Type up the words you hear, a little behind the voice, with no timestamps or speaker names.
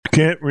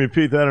Can't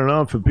repeat that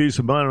enough. For peace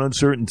of mind in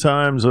uncertain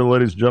times,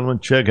 ladies and gentlemen,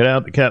 check it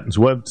out. The captain's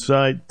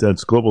website,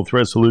 that's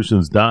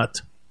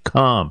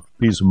globalthreatsolutions.com.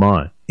 Peace of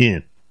mind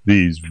in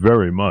these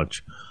very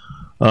much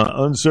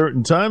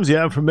uncertain times.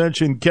 The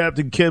aforementioned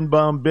Captain Ken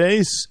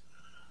Bombase.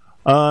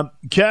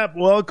 Cap,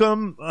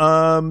 welcome.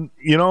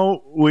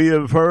 We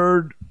have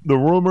heard the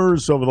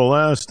rumors over the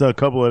last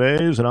couple of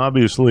days and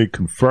obviously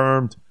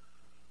confirmed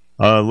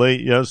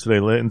late yesterday,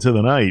 late into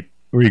the night,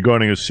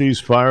 regarding a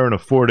ceasefire and a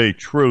 4-day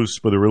truce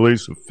for the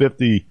release of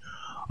 50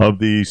 of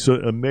the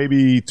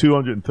maybe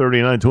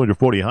 239,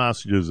 240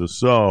 hostages or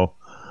so.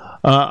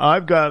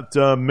 I've got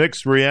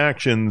mixed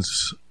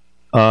reactions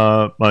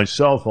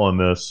myself on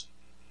this.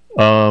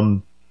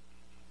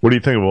 What do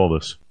you think of all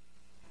this?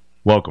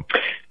 Welcome.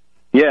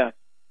 Yeah.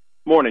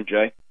 Morning,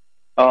 Jay.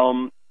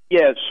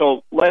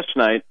 So last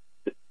night,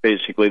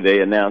 basically,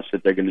 they announced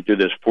that they're going to do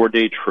this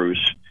 4-day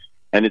truce.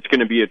 And it's going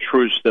to be a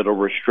truce that will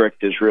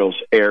restrict Israel's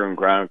air and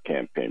ground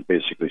campaign,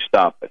 basically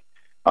stop it.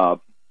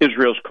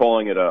 Israel's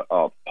calling it a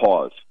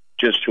pause,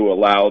 just to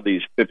allow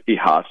these 50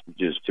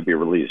 hostages to be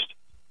released.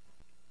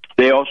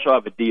 They also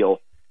have a deal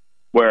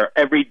where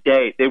every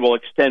day they will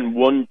extend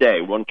 1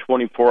 day,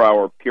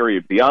 24-hour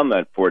period beyond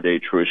that 4-day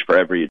truce for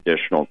every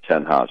additional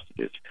 10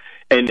 hostages.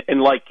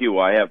 And like you,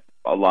 I have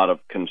a lot of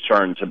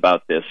concerns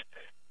about this.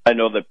 I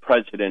know that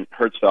President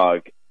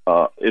Herzog,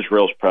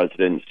 Israel's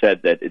president,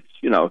 said that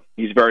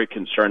he's very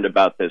concerned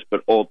about this,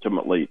 but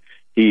ultimately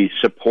he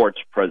supports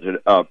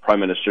Prime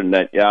Minister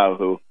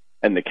Netanyahu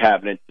and the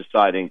cabinet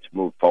deciding to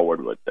move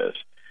forward with this.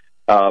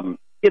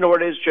 You know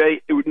what it is,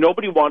 Jay?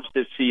 Nobody wants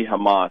to see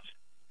Hamas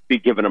be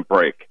given a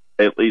break,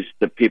 at least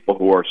the people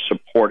who are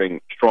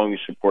strongly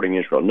supporting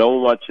Israel. No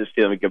one wants to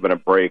see them given a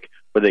break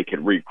where they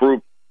can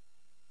regroup.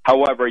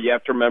 However, you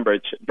have to remember,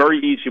 it's very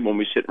easy when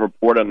we sit and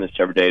report on this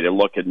every day to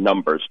look at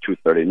numbers,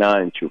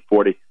 239,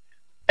 240.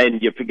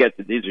 And you forget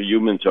that these are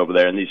humans over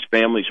there, and these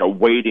families are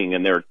waiting,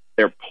 and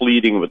they're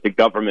pleading with the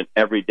government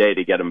every day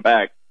to get them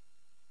back.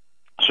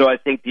 So I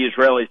think the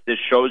Israelis, this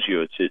shows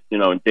you, it's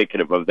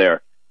indicative of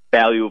their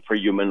value for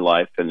human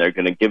life, and they're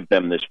going to give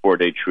them this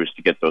 4-day truce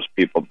to get those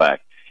people back.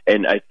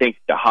 And I think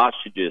the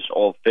hostages,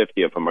 all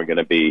 50 of them, are going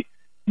to be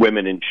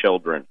women and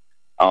children.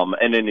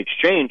 And in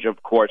exchange,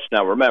 of course,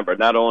 now remember,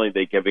 not only are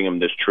they giving them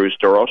this truce,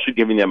 they're also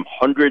giving them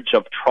hundreds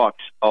of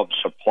trucks of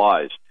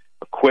supplies,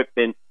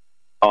 equipment,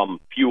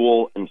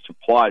 fuel and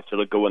supplies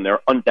that'll go in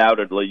there.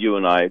 Undoubtedly, you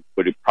and I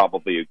would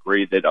probably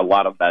agree that a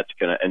lot of that's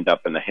going to end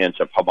up in the hands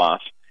of Hamas.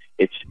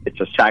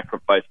 It's a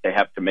sacrifice they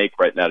have to make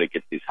right now to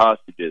get these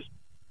hostages.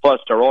 Plus,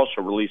 they're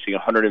also releasing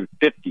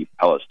 150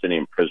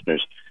 Palestinian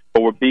prisoners.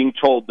 But we're being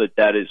told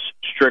that is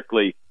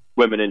strictly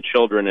women and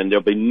children, and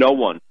there'll be no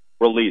one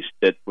released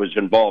that was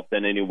involved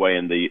in any way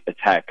in the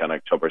attack on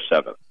October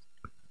 7th.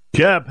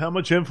 Cap, how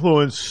much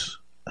influence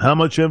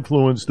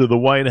did the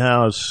White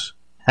House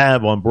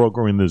have on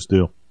brokering this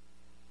deal?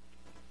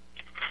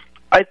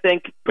 I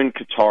think in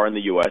Qatar and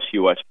the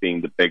U.S.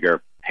 being the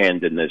bigger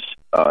hand in this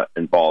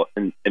involved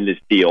in this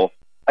deal,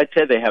 I'd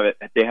say they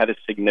had a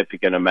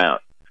significant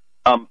amount.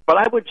 But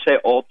I would say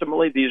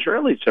ultimately the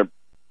Israelis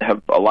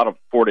have a lot of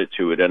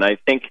fortitude, and I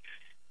think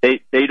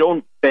they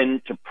don't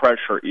bend to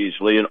pressure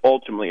easily. And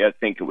ultimately, I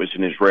think it was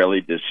an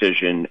Israeli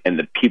decision, and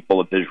the people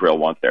of Israel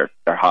want their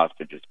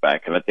hostages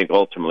back. And I think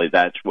ultimately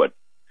that's what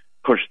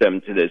pushed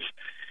them to this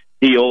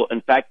deal. In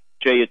fact,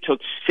 Jay, it took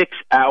 6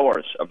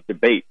 hours of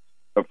debate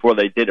before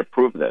they did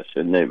approve this,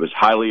 and it was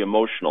highly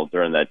emotional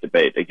during that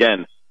debate.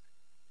 Again,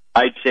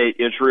 I'd say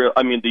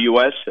the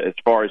U.S., as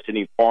far as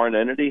any foreign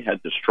entity,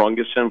 had the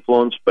strongest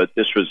influence, but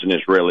this was an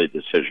Israeli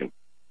decision.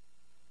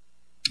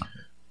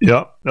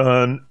 Yeah,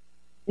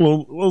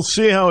 we'll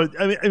see how it.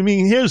 I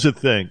mean, here's the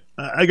thing: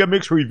 I got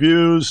mixed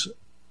reviews,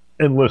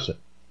 and listen,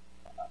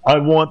 I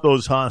want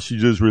those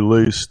hostages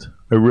released.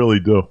 I really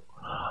do.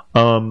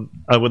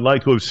 I would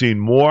like to have seen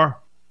more.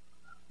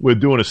 We're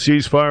doing a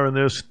ceasefire in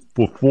this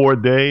for 4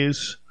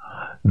 days.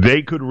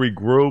 They could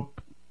regroup.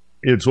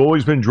 It's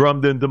always been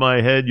drummed into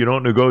my head, you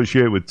don't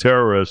negotiate with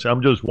terrorists.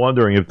 I'm just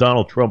wondering if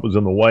Donald Trump was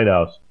in the White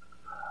House.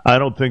 I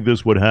don't think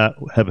this would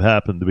have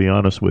happened, to be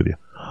honest with you.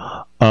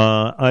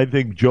 I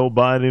think Joe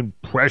Biden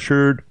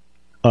pressured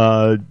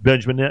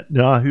Benjamin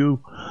Netanyahu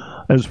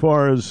as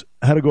far as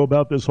how to go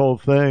about this whole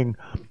thing.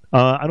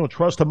 I don't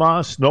trust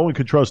Hamas. No one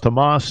could trust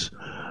Hamas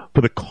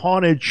for the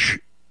carnage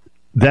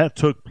that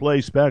took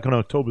place back on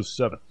October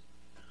 7th.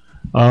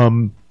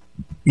 I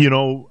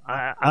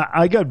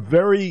got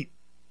very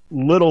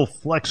little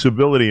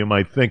flexibility in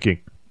my thinking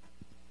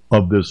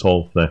of this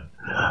whole thing.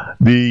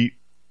 The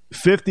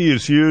 50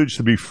 is huge,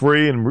 to be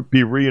free and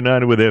be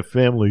reunited with their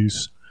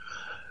families.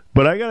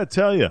 But I got to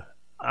tell you,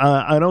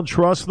 I don't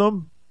trust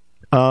them.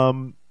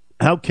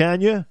 How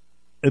can you?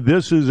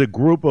 This is a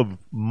group of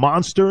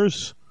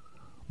monsters,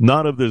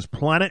 not of this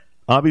planet.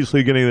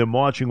 Obviously getting their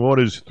marching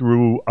orders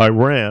through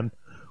Iran.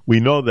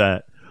 We know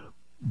that.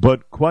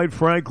 But quite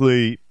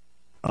frankly,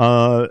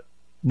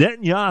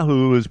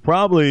 Netanyahu is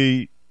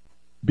probably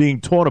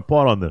being torn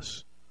apart on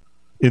this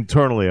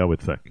internally, I would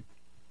think.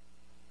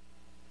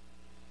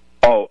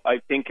 Oh, I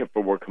think if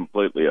it were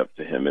completely up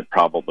to him, it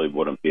probably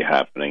wouldn't be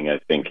happening. I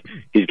think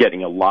he's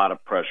getting a lot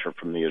of pressure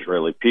from the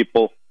Israeli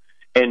people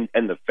and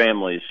the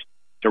families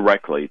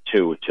directly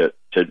to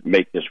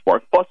make this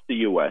work, plus the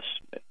U.S.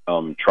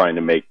 Trying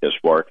to make this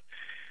work.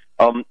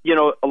 A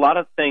lot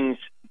of things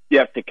you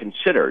have to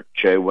consider,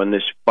 Jay,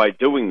 by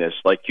doing this,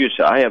 like you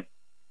said, I have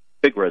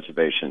big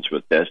reservations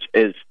with this,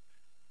 is,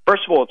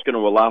 first of all, it's going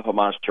to allow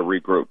Hamas to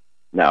regroup.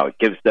 Now, it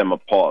gives them a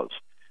pause.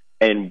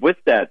 And with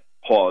that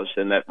pause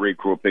and that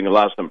regrouping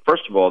allows them,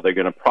 first of all, they're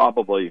going to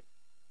probably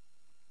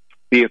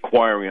be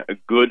acquiring a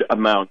good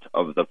amount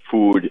of the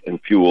food and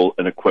fuel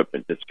and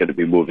equipment that's going to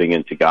be moving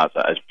into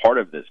Gaza as part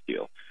of this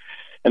deal.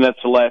 And that's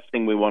the last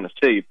thing we want to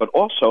see. But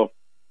also,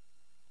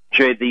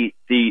 Jay,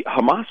 the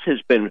Hamas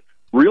has been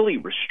really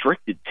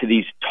restricted to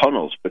these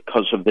tunnels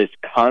because of this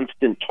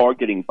constant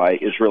targeting by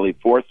Israeli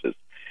forces.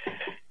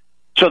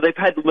 So they've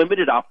had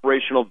limited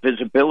operational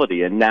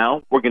visibility, and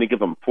now we're going to give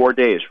them 4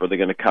 days where they're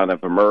going to kind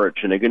of emerge,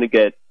 and they're going to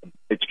get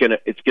it's going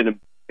to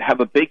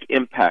have a big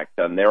impact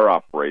on their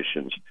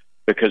operations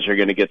because they're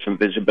going to get some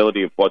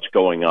visibility of what's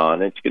going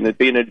on. It's going to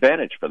be an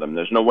advantage for them.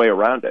 There's no way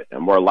around it,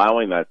 and we're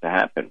allowing that to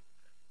happen.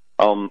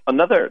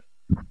 Another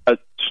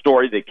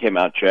story that came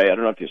out, Jay, I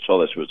don't know if you saw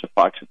this, it was a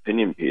Fox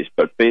opinion piece,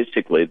 but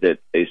basically that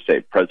they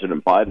say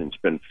President Biden's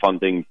been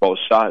funding both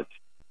sides.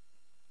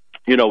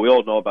 We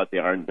all know about the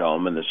Iron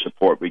Dome and the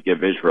support we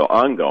give Israel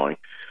ongoing,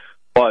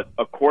 but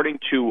according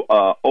to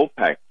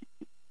OPEC,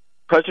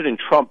 President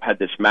Trump had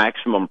this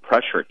maximum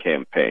pressure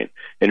campaign,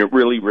 and it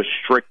really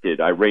restricted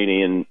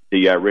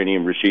the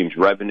Iranian regime's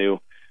revenue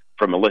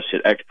from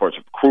illicit exports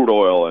of crude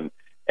oil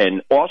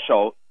and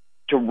also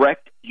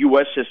direct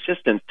U.S.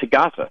 assistance to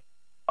Gaza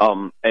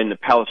and the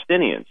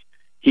Palestinians.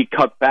 He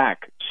cut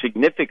back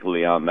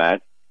significantly on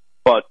that,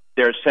 but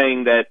they're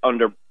saying that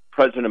under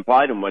President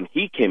Biden, when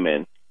he came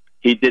in,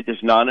 he did this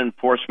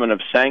non-enforcement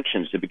of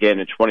sanctions that began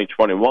in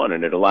 2021,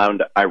 and it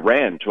allowed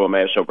Iran to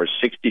amass over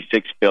 $66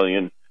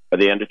 billion by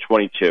the end of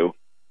 22.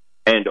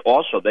 And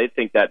also, they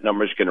think that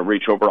number is going to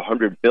reach over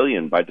 $100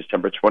 billion by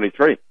December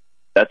 23.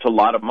 That's a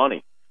lot of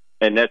money.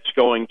 And that's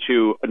going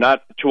to,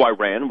 not to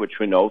Iran, which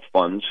we know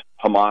funds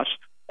Hamas,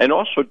 and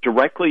also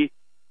directly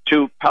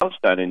to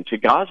Palestine and to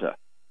Gaza.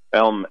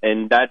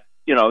 And that,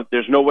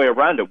 there's no way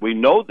around it. We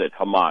know that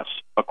Hamas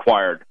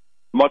acquired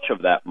much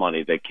of that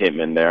money that came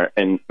in there,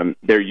 and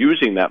they're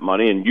using that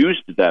money and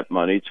used that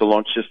money to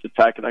launch this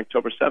attack on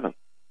October 7th.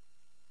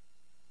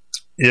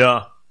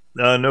 Yeah,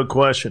 no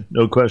question.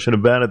 No question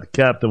about it. The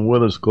captain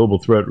with us, Global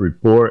Threat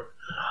Report.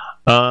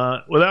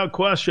 Without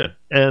question.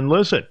 And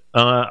listen,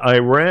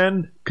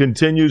 Iran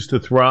continues to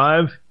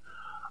thrive,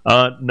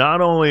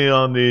 not only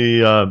on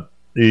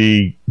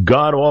the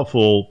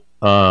god-awful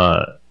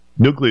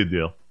nuclear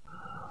deal,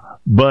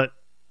 but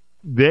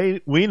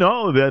we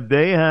know that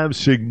they have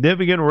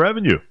significant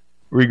revenue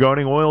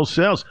regarding oil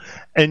sales.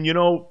 And,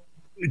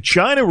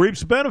 China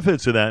reaps the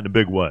benefits of that in a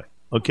big way.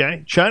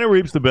 Okay? China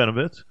reaps the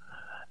benefits.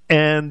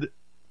 And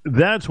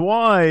that's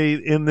why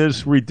in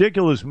this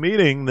ridiculous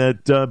meeting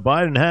that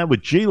Biden had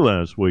with Xi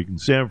last week in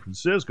San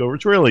Francisco,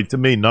 which really, to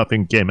me,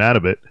 nothing came out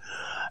of it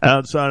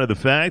outside of the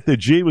fact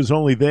that Xi was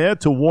only there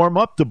to warm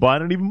up to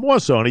Biden even more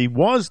so. And he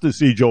wants to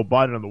see Joe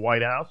Biden in the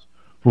White House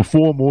for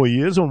 4 more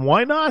years. And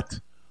why not?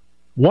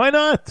 Why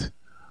not?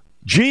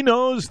 Xi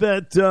knows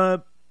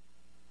that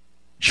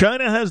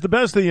China has the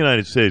best of the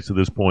United States at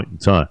this point in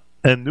time.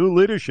 And new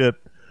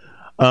leadership,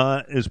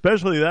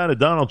 especially that of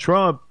Donald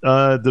Trump,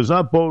 does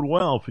not bode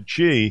well for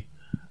Xi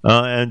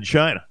and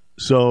China.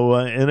 So,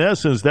 in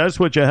essence, that's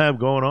what you have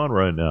going on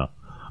right now.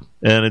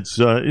 And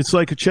it's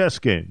like a chess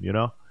game,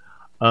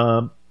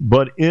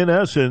 But in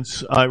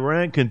essence,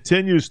 Iran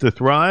continues to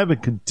thrive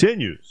and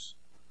continues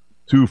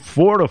to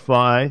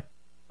fortify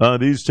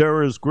these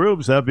terrorist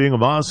groups, that being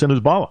Hamas and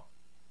Hezbollah.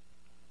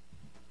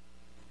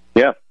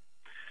 Yeah.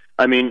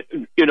 I mean,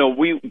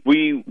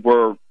 we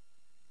were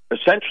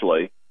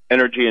essentially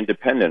energy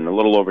independent a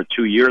little over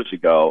 2 years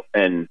ago,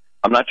 and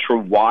I'm not sure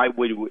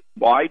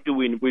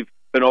we've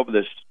been over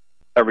this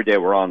every day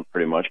we're on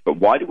pretty much, but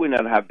why do we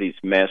not have these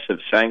massive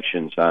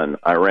sanctions on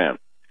Iran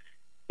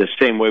the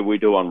same way we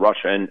do on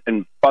Russia?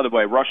 And by the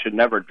way, Russia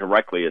never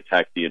directly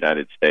attacked the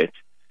United States,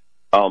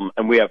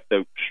 and we have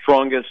the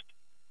strongest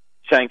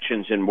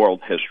sanctions in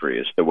world history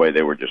is the way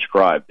they were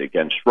described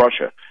against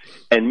Russia.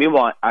 And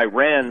meanwhile,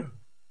 Iran,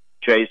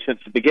 Jay, since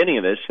the beginning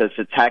of this, has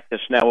attacked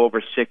us now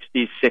over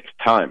 66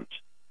 times,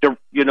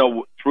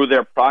 through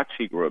their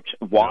proxy groups.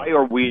 Why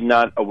are we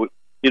not,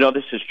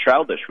 this is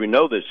childish. We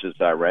know this is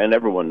Iran.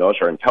 Everyone knows,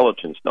 our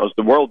intelligence knows,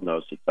 the world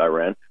knows it's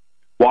Iran.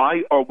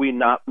 Why are we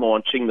not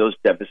launching those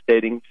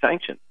devastating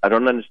sanctions? I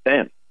don't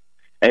understand.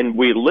 And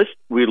we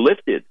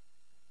lifted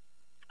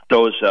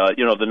those,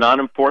 the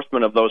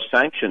non-enforcement of those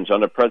sanctions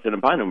under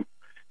President Biden.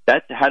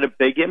 That had a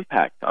big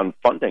impact on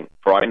funding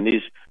for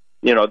these,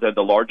 they're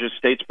the largest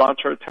state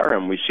sponsor of terror,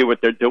 and we see what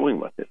they're doing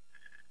with it.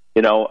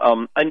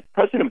 And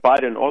President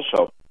Biden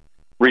also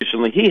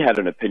recently, he had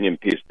an opinion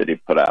piece that he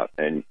put out,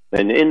 and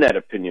in that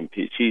opinion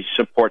piece, he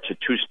supports a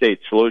two-state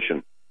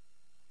solution.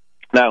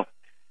 Now,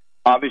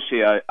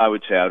 obviously, I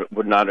would say I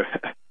would not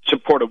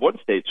support a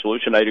one-state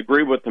solution. I'd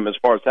agree with them as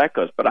far as that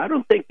goes, but I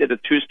don't think that a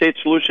two-state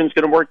solution is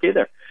going to work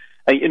either.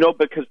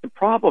 Because the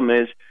problem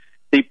is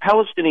the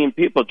Palestinian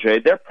people, Jay,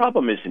 their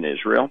problem isn't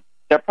Israel.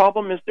 Their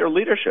problem is their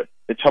leadership.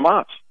 It's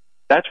Hamas.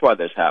 That's why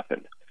this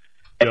happened.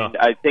 Yeah. And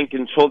I think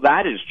until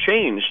that is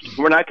changed,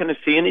 we're not going to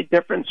see any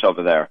difference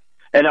over there.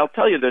 And I'll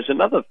tell you, there's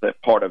another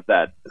part of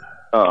that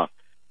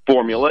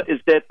formula is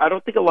that I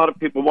don't think a lot of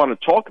people want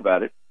to talk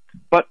about it,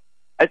 but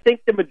I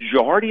think the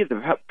majority of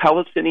the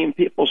Palestinian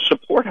people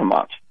support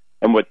Hamas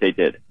and what they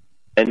did.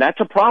 And that's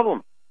a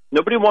problem.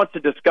 Nobody wants to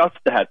discuss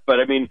that. But,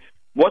 I mean,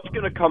 what's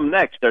going to come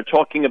next? They're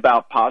talking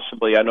about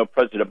possibly, I know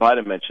President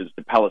Biden mentions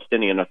the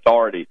Palestinian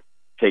Authority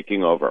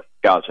taking over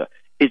Gaza.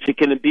 Is it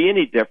going to be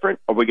any different?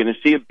 Are we going to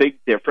see a big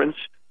difference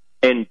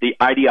in the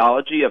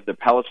ideology of the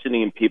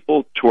Palestinian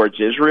people towards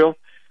Israel?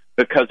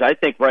 Because I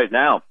think right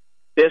now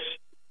this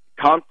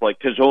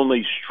conflict has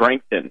only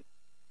strengthened.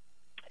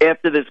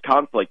 After this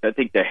conflict, I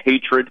think the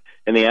hatred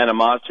and the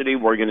animosity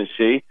we're going to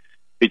see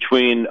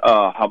between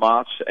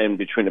Hamas and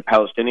between the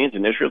Palestinians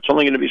and Israel, it's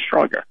only going to be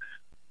stronger.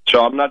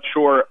 So I'm not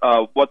sure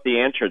what the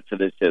answer to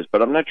this is,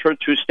 but I'm not sure a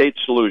two-state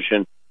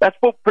solution. That's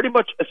pretty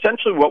much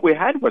essentially what we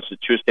had was a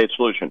two-state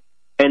solution.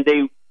 And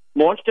they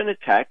launched an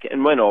attack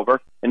and went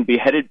over and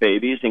beheaded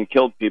babies and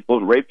killed people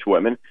and raped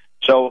women.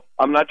 So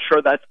I'm not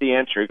sure that's the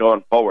answer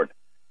going forward.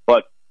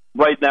 But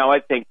right now I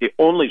think the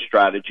only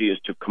strategy is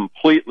to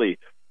completely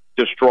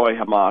destroy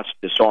Hamas,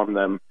 disarm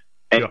them,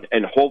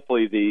 and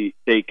hopefully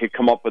they could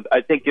come up with,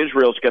 I think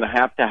Israel's going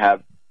to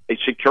have a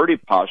security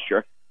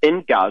posture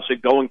in Gaza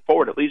going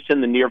forward, at least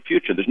in the near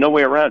future. There's no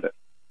way around it.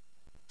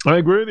 I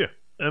agree with you.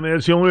 I mean,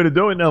 it's the only way to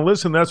do it. Now,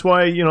 listen, that's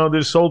why,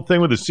 this whole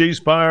thing with the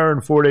ceasefire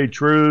and 4-day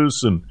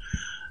truce and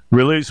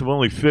release of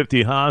only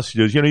 50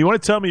 hostages. You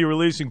want to tell me you're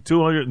releasing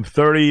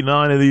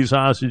 239 of these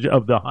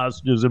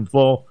hostages in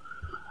full?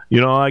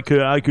 I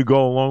could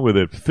go along with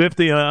it.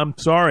 50, I'm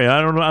sorry.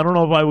 I don't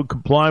know if I would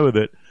comply with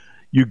it.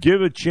 You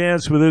give a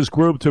chance for this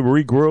group to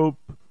regroup,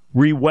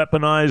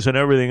 re-weaponize, and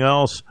everything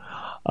else.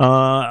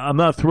 I'm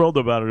not thrilled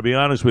about it, to be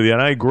honest with you.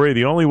 And I agree.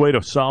 The only way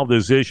to solve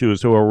this issue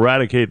is to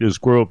eradicate this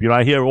group.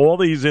 I hear all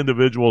these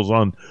individuals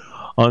on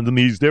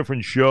these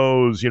different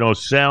shows,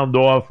 sound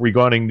off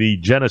regarding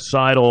the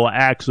genocidal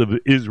acts of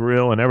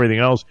Israel and everything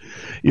else.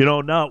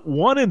 Not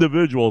one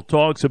individual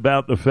talks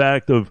about the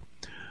fact of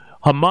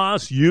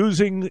Hamas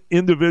using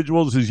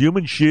individuals as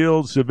human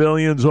shields,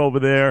 civilians over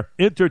there,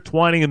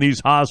 intertwining in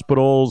these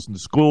hospitals and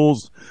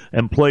schools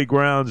and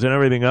playgrounds and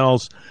everything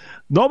else.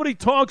 Nobody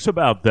talks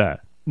about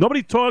that.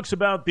 Nobody talks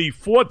about the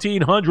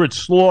 1,400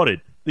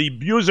 slaughtered, the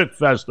music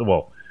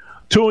festival,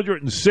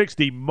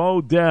 260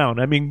 mowed down.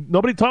 I mean,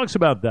 nobody talks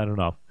about that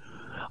enough.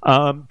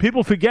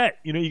 People forget.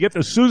 You get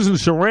the Susan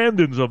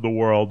Sarandons of the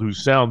world who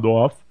sound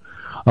off,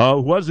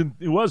 who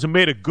hasn't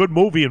made a good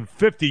movie in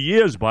 50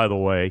 years, by the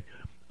way.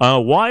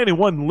 Why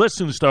anyone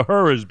listens to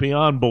her is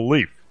beyond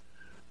belief.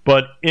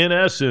 But in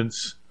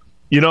essence,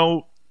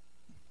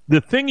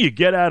 the thing you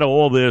get out of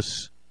all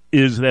this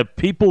is that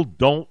people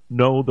don't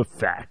know the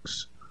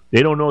facts.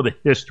 They don't know the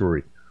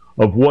history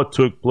of what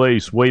took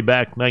place way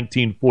back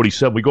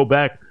 1947. We go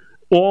back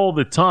all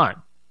the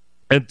time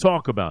and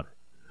talk about it.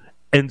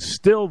 And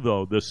still,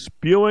 though, the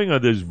spewing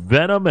of this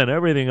venom and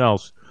everything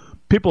else,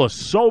 people are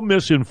so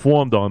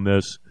misinformed on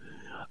this.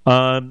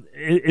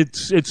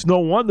 It's no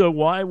wonder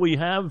why we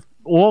have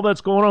all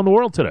that's going on in the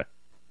world today.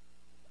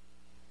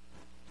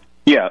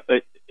 Yeah,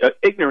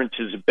 ignorance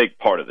is a big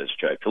part of this,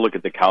 Jay. If you look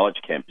at the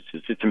college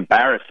campuses, it's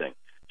embarrassing.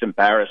 It's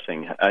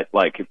embarrassing.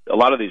 Like, a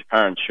lot of these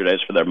parents should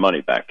ask for their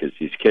money back because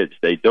these kids,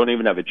 they don't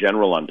even have a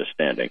general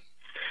understanding.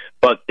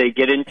 But they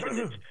get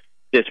into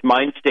this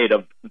mind state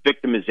of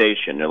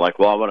victimization. They're like,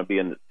 well, I want to be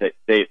in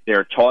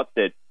they're taught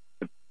that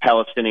the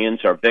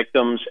Palestinians are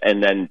victims,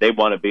 and then they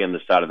want to be on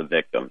the side of the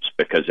victims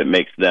because it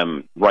makes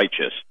them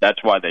righteous.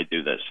 That's why they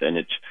do this. And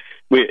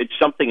it's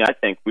something I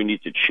think we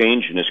need to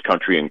change in this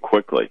country, and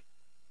quickly.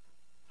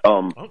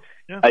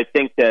 I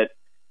think that,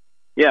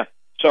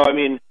 so, I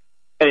mean,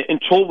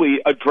 until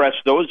we address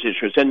those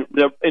issues, and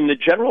in the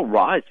general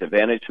rise of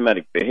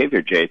anti-Semitic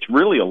behavior, Jay, it's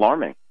really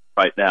alarming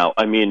right now.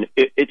 I mean,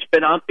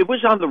 it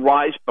was on the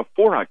rise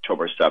before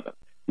October 7th.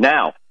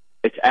 Now,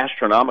 it's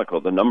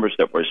astronomical, the numbers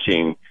that we're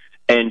seeing.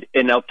 And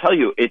I'll tell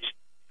you,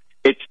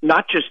 it's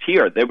not just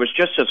here. There was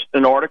just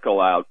an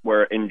article out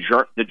where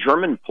the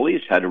German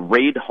police had to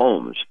raid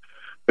homes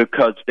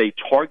because they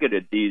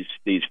targeted these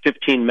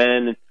 15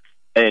 men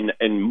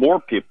and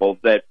more people,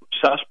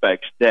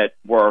 suspects that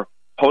were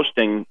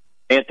posting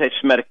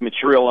anti-Semitic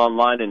material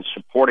online and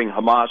supporting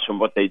Hamas and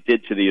what they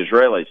did to the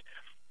Israelis.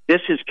 This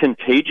is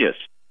contagious,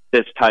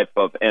 this type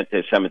of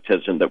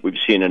anti-Semitism that we've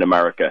seen in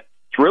America.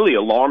 It's really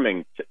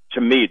alarming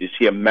to me to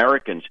see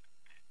Americans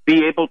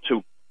be able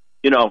to,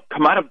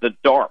 come out of the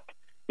dark.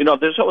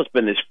 There's always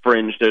been this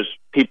fringe. There's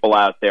people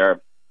out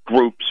there,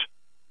 groups,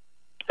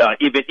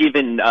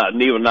 even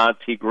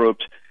neo-Nazi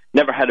groups,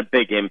 never had a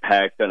big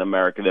impact on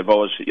America. They've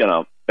always,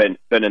 been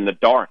in the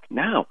dark.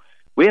 Now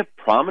we have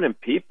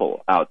prominent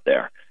people out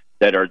there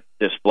that are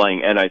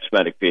displaying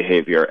anti-Semitic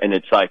behavior. And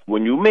it's like,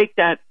 when you make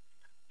that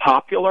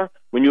popular,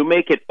 when you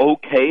make it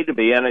okay to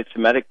be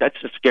anti-Semitic, that's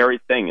a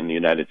scary thing in the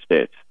United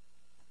States.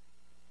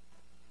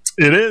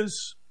 It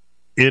is.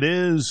 It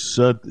is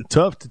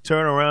tough to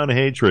turn around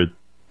hatred,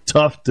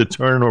 tough to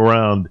turn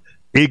around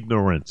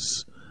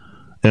ignorance.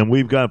 And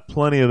we've got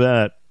plenty of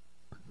that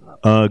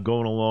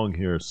going along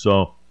here.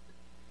 So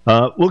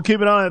we'll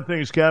keep an eye on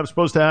things, Cap. It's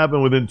supposed to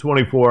happen within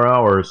 24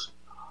 hours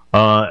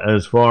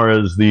as far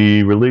as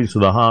the release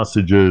of the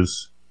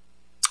hostages.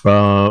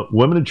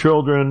 Women and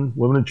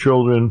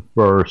children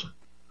first.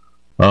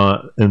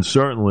 And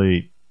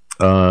certainly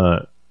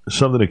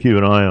something to keep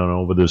an eye on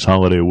over this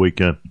holiday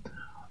weekend.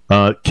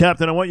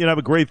 Captain, I want you to have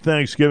a great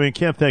Thanksgiving.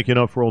 Can't thank you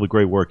enough for all the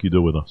great work you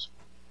do with us.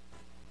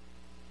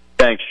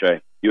 Thanks,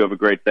 Jay. You have a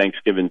great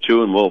Thanksgiving,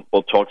 too, and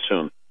we'll talk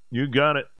soon. You got it.